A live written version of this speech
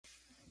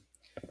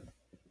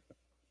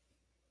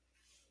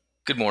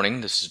Good morning,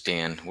 this is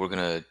Dan. We're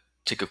going to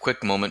take a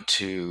quick moment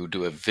to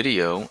do a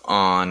video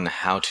on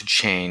how to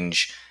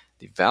change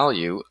the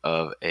value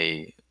of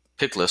a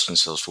pick list in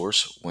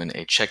Salesforce when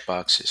a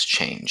checkbox is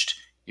changed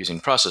using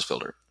Process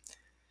Builder.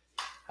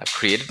 I've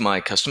created my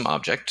custom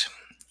object.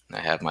 I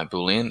have my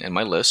Boolean and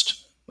my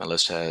list. My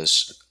list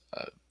has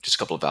just a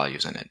couple of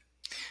values in it.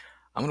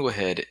 I'm going to go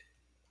ahead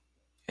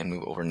and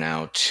move over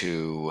now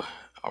to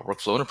our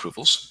workflow and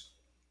approvals.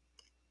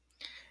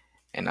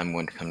 And I'm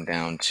going to come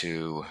down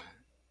to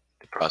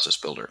the Process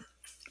Builder.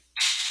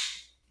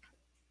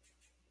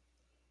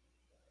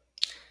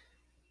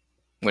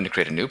 I'm going to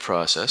create a new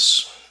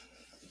process.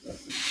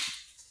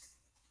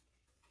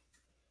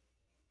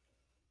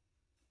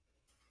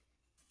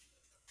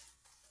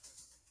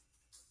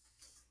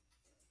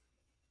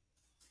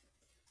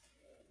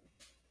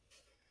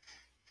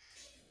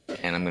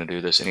 And I'm going to do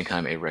this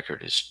anytime a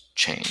record is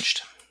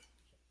changed.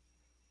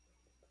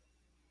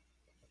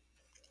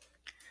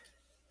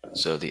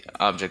 So the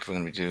object we're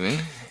going to be doing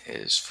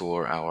is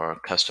for our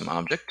custom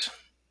object.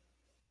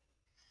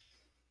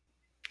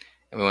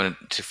 And we want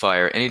it to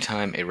fire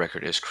anytime a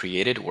record is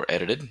created or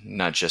edited,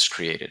 not just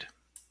created.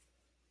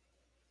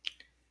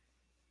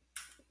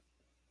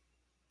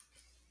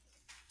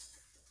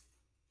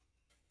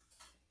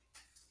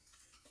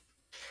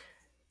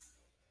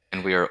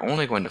 And we are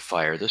only going to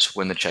fire this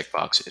when the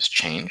checkbox is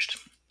changed.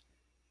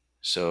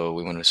 So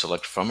we want to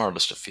select from our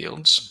list of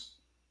fields.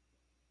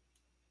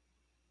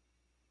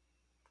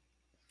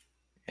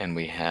 And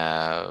we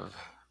have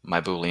my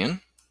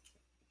Boolean.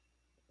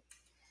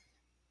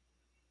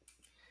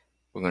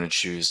 We're going to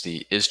choose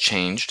the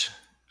isChanged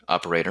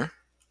operator.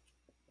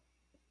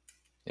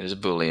 It is a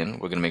Boolean.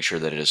 We're going to make sure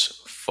that it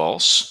is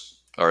false,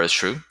 or is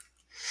true,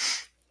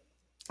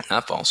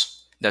 not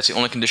false. That's the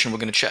only condition we're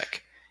going to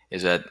check,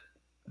 is that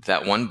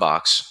that one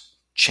box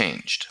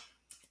changed.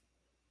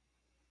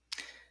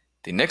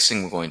 The next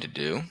thing we're going to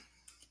do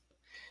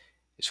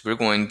is we're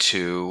going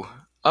to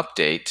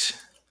update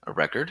a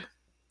record.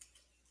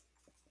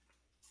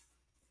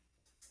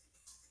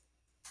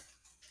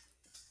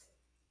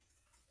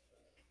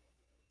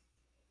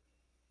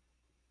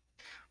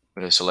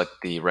 We're going to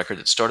select the record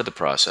that started the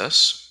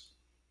process.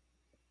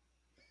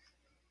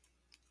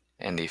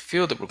 And the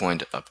field that we're going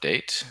to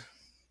update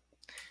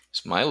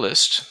is my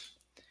list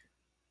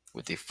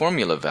with the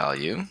formula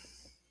value.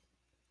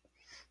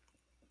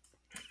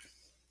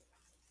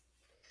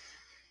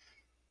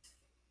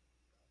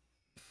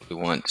 What we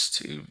want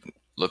to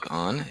look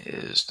on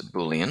is the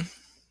Boolean.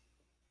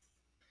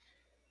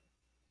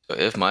 So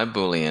if my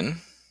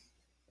Boolean,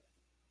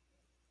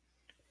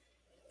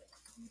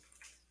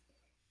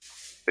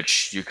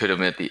 which you could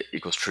omit the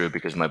equals true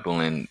because my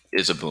Boolean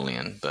is a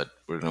Boolean, but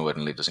we're going to go ahead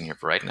and leave this in here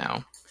for right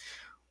now.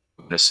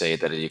 We're going to say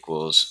that it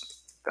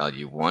equals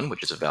value 1,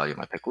 which is a value of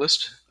my pick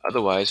list.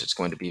 Otherwise, it's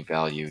going to be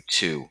value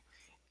 2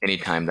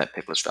 anytime that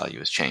pick list value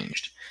is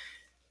changed.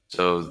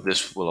 So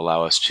this will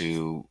allow us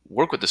to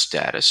work with the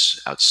status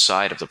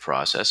outside of the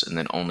process and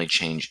then only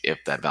change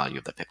if that value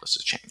of the pick list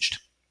is changed.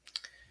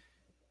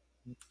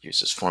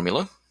 Use this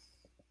formula.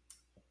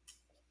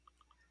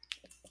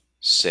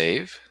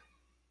 Save.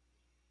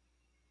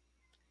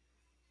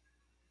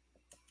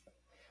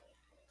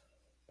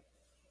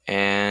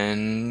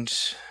 And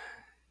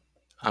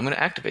I'm going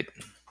to activate.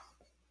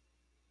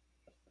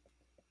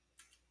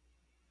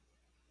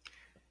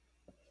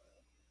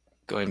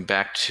 Going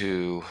back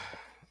to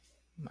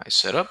my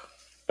setup,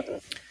 I'm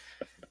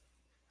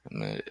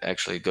going to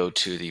actually go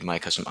to the My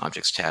Custom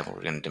Objects tab where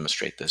we're going to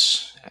demonstrate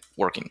this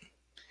working.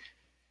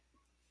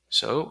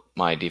 So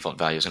my default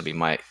value is going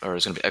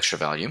to be extra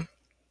value.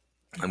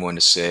 I'm going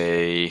to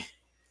say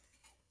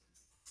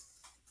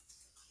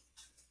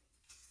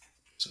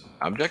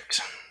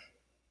object,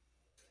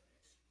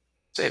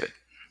 save it.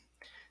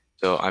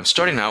 So I'm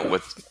starting out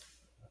with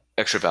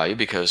extra value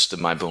because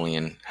my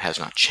Boolean has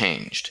not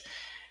changed.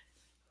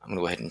 I'm going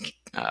to go ahead and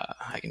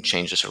I can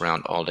change this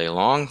around all day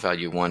long.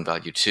 Value 1,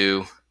 value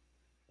 2.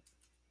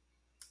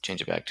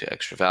 Change it back to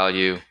extra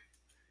value.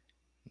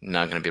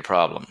 Not going to be a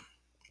problem.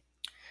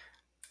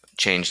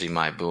 Change the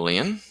my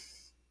Boolean.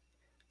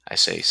 I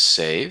say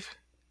save.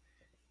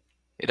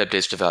 It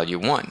updates to value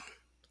 1.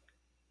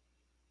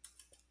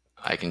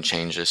 I can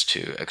change this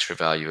to extra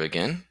value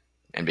again.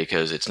 And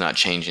because it's not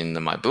changing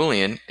my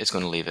Boolean, it's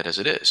going to leave it as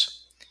it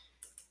is.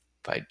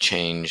 If I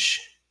change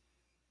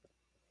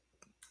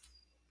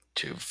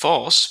to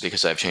false,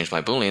 because I've changed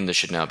my Boolean, this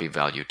should now be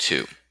value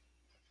 2.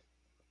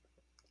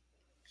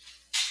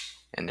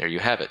 And there you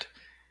have it,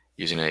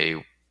 using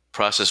a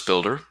process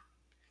builder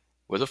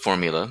with a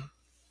formula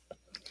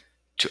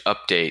to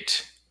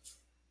update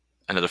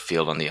another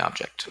field on the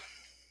object.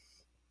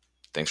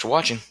 Thanks for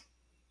watching.